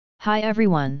Hi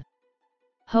everyone.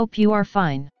 Hope you are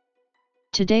fine.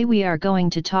 Today we are going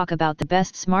to talk about the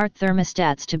best smart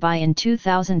thermostats to buy in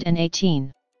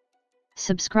 2018.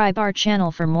 Subscribe our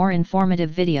channel for more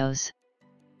informative videos.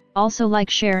 Also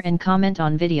like, share and comment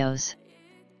on videos.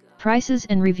 Prices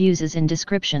and reviews is in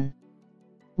description.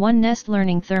 1. Nest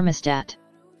Learning Thermostat.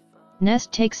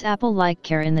 Nest takes Apple-like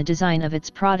care in the design of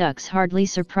its products, hardly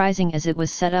surprising as it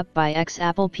was set up by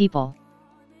ex-Apple people.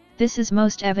 This is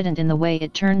most evident in the way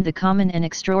it turned the common and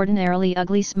extraordinarily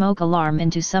ugly smoke alarm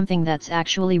into something that's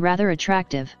actually rather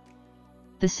attractive.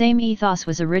 The same ethos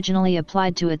was originally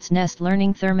applied to its Nest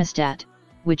Learning Thermostat,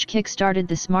 which kickstarted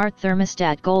the smart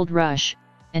thermostat gold rush,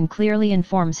 and clearly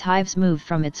informs Hive's move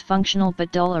from its functional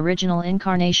but dull original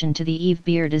incarnation to the Yves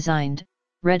Béhar-designed,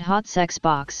 red-hot sex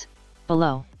box,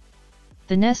 below.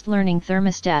 The Nest Learning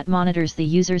Thermostat monitors the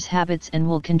user's habits and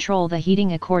will control the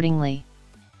heating accordingly.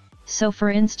 So for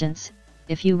instance,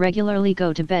 if you regularly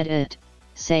go to bed at,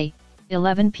 say,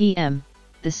 11 p.m.,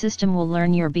 the system will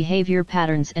learn your behavior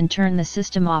patterns and turn the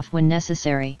system off when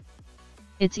necessary.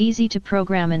 It's easy to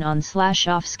program an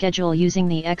on/off schedule using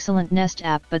the excellent Nest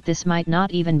app, but this might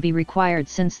not even be required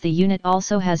since the unit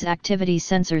also has activity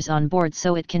sensors on board,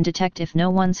 so it can detect if no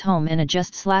one's home and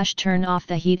adjust/turn off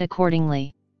the heat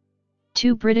accordingly.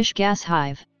 2. British Gas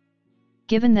Hive.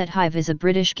 Given that Hive is a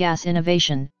British gas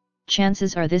innovation,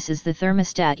 chances are this is the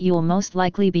thermostat you'll most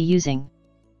likely be using.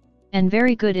 And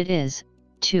very good it is,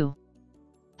 too.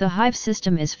 The Hive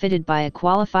system is fitted by a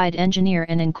qualified engineer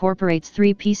and incorporates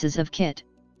 3 pieces of kit: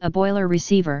 a boiler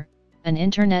receiver, an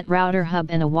internet router hub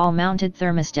and a wall-mounted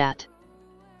thermostat.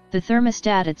 The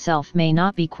thermostat itself may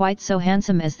not be quite so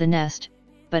handsome as the Nest,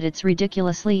 but it's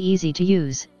ridiculously easy to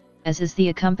use, as is the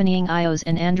accompanying iOS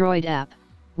and Android app,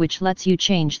 which lets you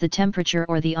change the temperature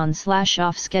or the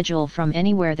on/off schedule from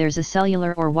anywhere there's a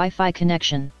cellular or Wi-Fi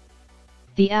connection.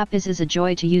 The app is a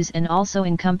joy to use and also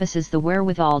encompasses the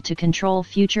wherewithal to control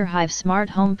future Hive smart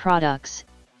home products,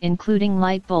 including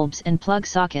light bulbs and plug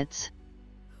sockets.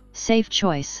 Safe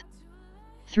choice.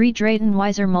 3. Drayton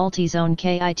Weiser Multi-Zone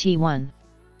KIT1.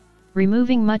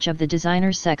 Removing much of the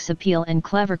designer sex appeal and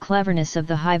cleverness of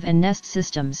the Hive and Nest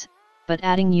systems, but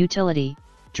adding utility,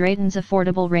 Drayton's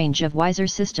affordable range of Weiser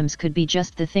systems could be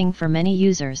just the thing for many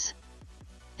users.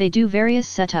 They do various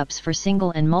setups for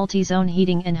single and multi-zone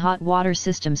heating and hot water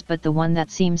systems, but the one that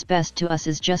seems best to us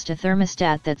is just a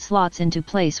thermostat that slots into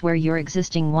place where your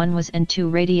existing one was, and 2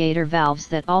 radiator valves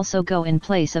that also go in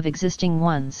place of existing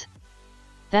ones.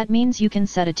 That means you can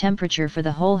set a temperature for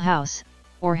the whole house,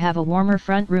 or have a warmer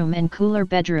front room and cooler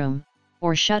bedroom,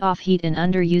 or shut off heat in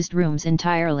underused rooms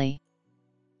entirely.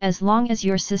 As long as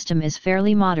your system is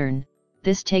fairly modern,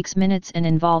 this takes minutes and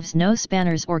involves no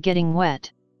spanners or getting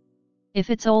wet.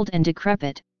 If it's old and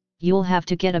decrepit, you'll have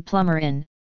to get a plumber in,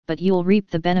 but you'll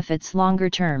reap the benefits longer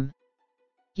term.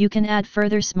 You can add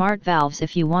further smart valves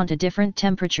if you want a different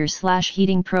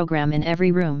temperature/heating program in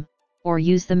every room, or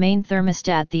use the main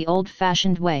thermostat the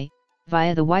old-fashioned way,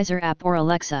 via the Weiser app or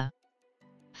Alexa.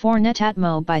 4.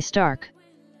 Netatmo by Stark.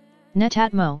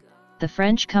 Netatmo, the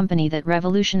French company that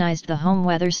revolutionized the home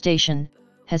weather station,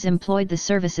 has employed the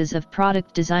services of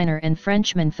product designer and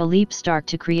Frenchman Philippe Starck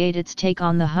to create its take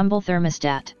on the humble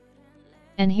thermostat.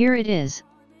 And here it is,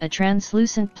 a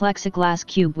translucent plexiglass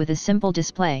cube with a simple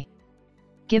display.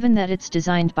 Given that it's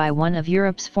designed by one of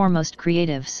Europe's foremost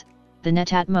creatives, the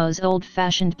Netatmo's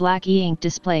old-fashioned black e-ink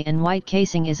display and white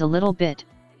casing is a little bit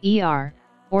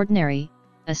ordinary,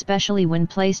 especially when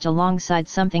placed alongside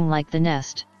something like the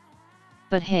Nest.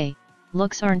 But hey,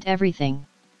 looks aren't everything.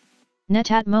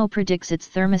 Netatmo predicts its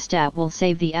thermostat will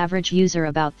save the average user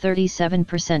about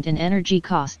 37% in energy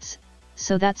costs,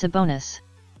 so that's a bonus.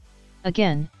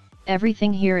 Again,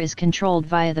 everything here is controlled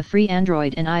via the free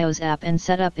Android and iOS app, and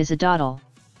setup is a doddle.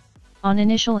 On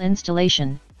initial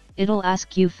installation, it'll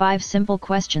ask you 5 simple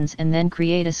questions and then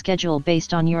create a schedule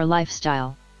based on your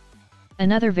lifestyle.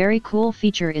 Another very cool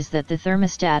feature is that the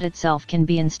thermostat itself can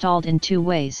be installed in 2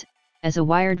 ways, as a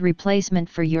wired replacement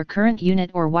for your current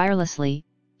unit or wirelessly,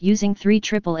 using 3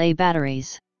 AAA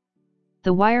batteries.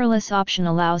 The wireless option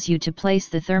allows you to place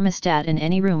the thermostat in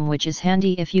any room, which is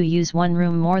handy if you use one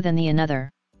room more than the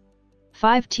another.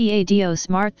 5. TADO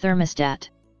Smart Thermostat.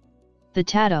 The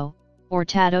TADO, or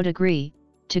TADO degree,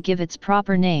 to give its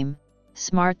proper name,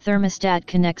 smart thermostat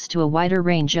connects to a wider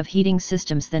range of heating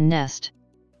systems than Nest.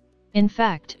 In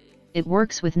fact, it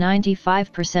works with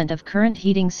 95% of current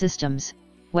heating systems,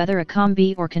 whether a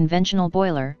combi or conventional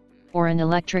boiler, or an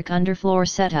electric underfloor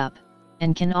setup,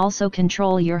 and can also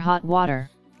control your hot water.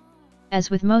 As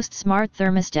with most smart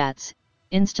thermostats,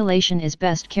 installation is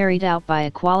best carried out by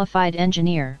a qualified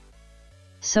engineer.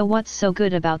 So what's so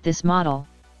good about this model?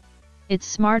 It's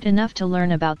smart enough to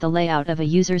learn about the layout of a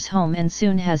user's home and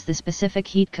soon has the specific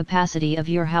heat capacity of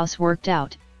your house worked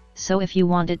out, so if you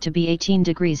want it to be 18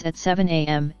 degrees at 7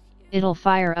 am, it'll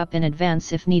fire up in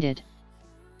advance if needed.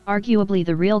 Arguably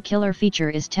the real killer feature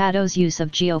is Tado's use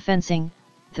of geofencing,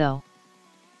 though.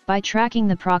 By tracking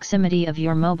the proximity of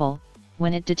your mobile,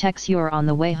 when it detects you're on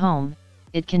the way home,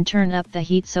 it can turn up the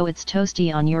heat so it's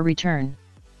toasty on your return.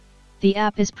 The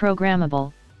app is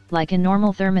programmable, like a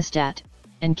normal thermostat,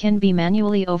 and can be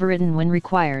manually overridden when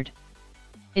required.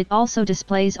 It also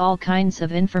displays all kinds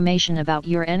of information about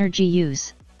your energy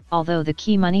use, although the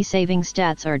key money-saving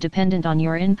stats are dependent on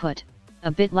your input, a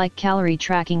bit like calorie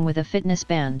tracking with a fitness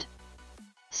band.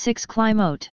 6.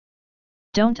 Climate.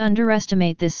 Don't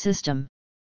underestimate this system.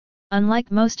 Unlike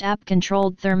most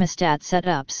app-controlled thermostat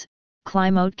setups,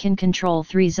 Climate can control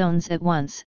 3 zones at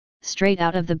once, straight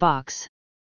out of the box.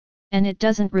 And it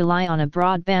doesn't rely on a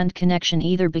broadband connection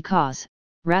either because,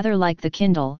 rather like the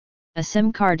Kindle, a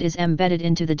SIM card is embedded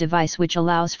into the device which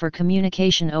allows for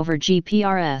communication over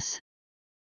GPRS.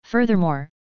 Furthermore,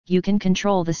 you can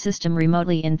control the system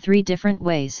remotely in 3 different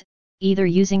ways, either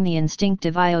using the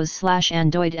instinctive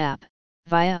iOS/Android app,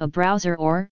 via a browser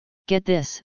or, get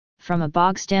this, from a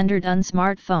bog-standard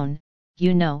unsmartphone,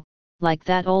 like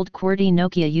that old QWERTY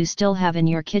Nokia you still have in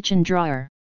your kitchen drawer.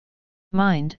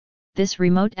 Mind, this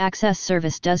remote access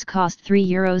service does cost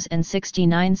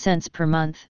 €3.69 per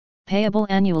month, payable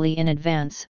annually in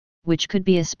advance, which could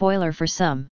be a spoiler for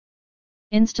some.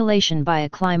 Installation by a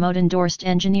Climate-endorsed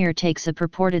engineer takes a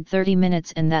purported 30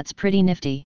 minutes and that's pretty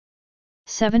nifty.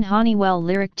 7. Honeywell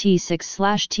Lyric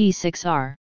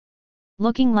T6/T6R.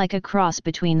 Looking like a cross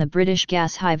between the British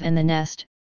gas Hive and the Nest,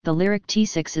 the Lyric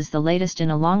T6 is the latest in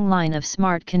a long line of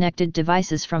smart connected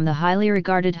devices from the highly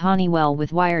regarded Honeywell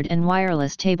with wired and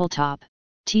wireless tabletop,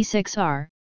 T6R,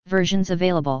 versions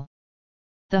available.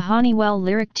 The Honeywell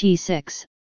Lyric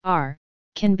T6R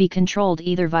can be controlled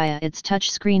either via its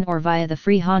touchscreen or via the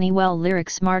free Honeywell Lyric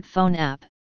smartphone app,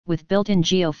 with built-in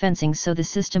geofencing so the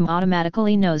system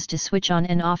automatically knows to switch on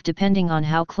and off depending on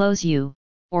how close you,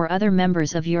 or other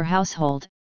members of your household,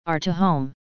 are to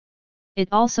home. It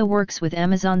also works with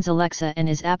Amazon's Alexa and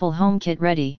is Apple HomeKit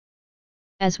ready.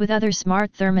 As with other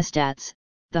smart thermostats,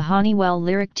 the Honeywell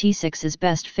Lyric T6 is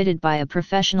best fitted by a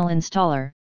professional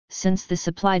installer, since the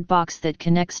supplied box that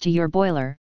connects to your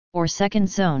boiler, or second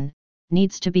zone,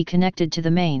 needs to be connected to the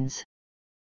mains.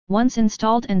 Once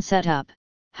installed and set up,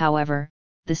 however,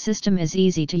 the system is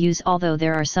easy to use although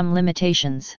there are some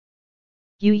limitations.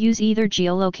 You use either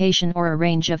geolocation or a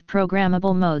range of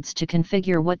programmable modes to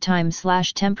configure what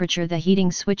time/temperature the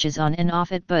heating switches on and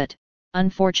off at, but,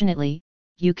 unfortunately,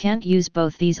 you can't use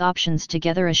both these options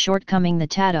together, a shortcoming the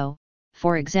Tado,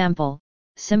 for example,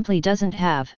 simply doesn't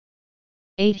have.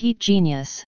 8. Heat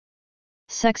Genius.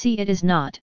 Sexy it is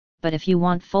not, but if you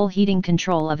want full heating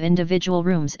control of individual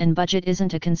rooms and budget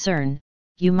isn't a concern,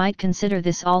 you might consider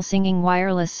this all-singing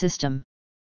wireless system.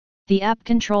 The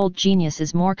app-controlled Genius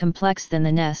is more complex than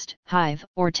the Nest, Hive,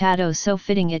 or Tado, so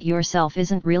fitting it yourself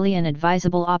isn't really an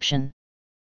advisable option.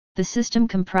 The system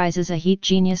comprises a Heat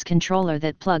Genius controller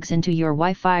that plugs into your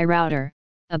Wi-Fi router,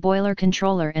 a boiler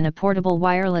controller and a portable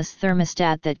wireless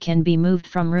thermostat that can be moved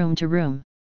from room to room.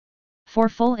 For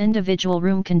full individual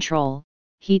room control,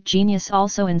 Heat Genius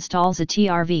also installs a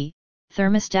TRV,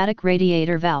 thermostatic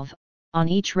radiator valve, on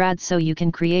each rad so you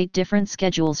can create different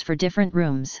schedules for different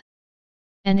rooms.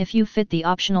 And if you fit the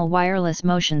optional wireless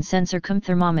motion sensor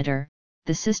thermometer,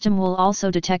 the system will also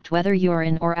detect whether you're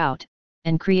in or out,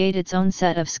 and create its own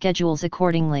set of schedules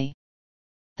accordingly.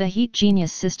 The Heat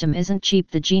Genius system isn't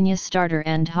cheap. The Genius Starter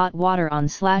and Hot Water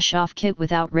On/Off kit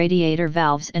without radiator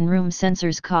valves and room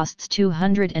sensors costs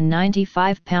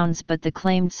 £295, but the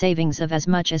claimed savings of as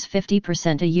much as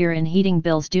 50% a year in heating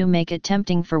bills do make it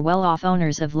tempting for well-off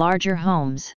owners of larger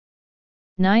homes.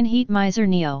 9. Heat Miser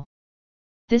Neo.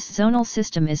 This zonal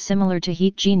system is similar to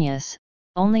Heat Genius,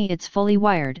 only it's fully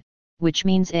wired, which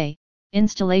means A,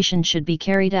 installation should be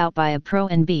carried out by a pro,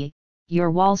 and B,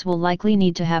 your walls will likely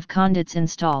need to have conduits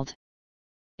installed.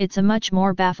 It's a much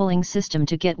more baffling system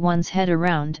to get one's head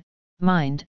around,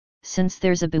 since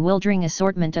there's a bewildering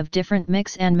assortment of different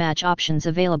mix and match options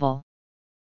available.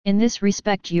 In this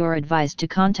respect, you're advised to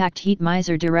contact Heat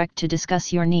Miser Direct to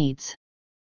discuss your needs.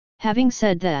 Having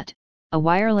said that, a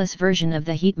wireless version of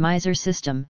the Heat Miser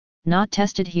system, not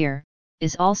tested here,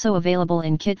 is also available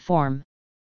in kit form.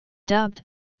 Dubbed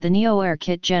the NeoAir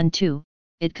Kit Gen 2,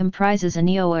 it comprises a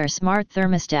NeoAir smart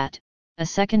thermostat, a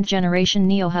second-generation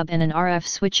NeoHub and an RF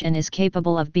switch, and is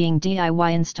capable of being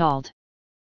DIY installed.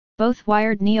 Both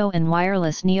wired Neo and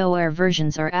wireless NeoAir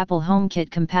versions are Apple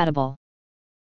HomeKit compatible.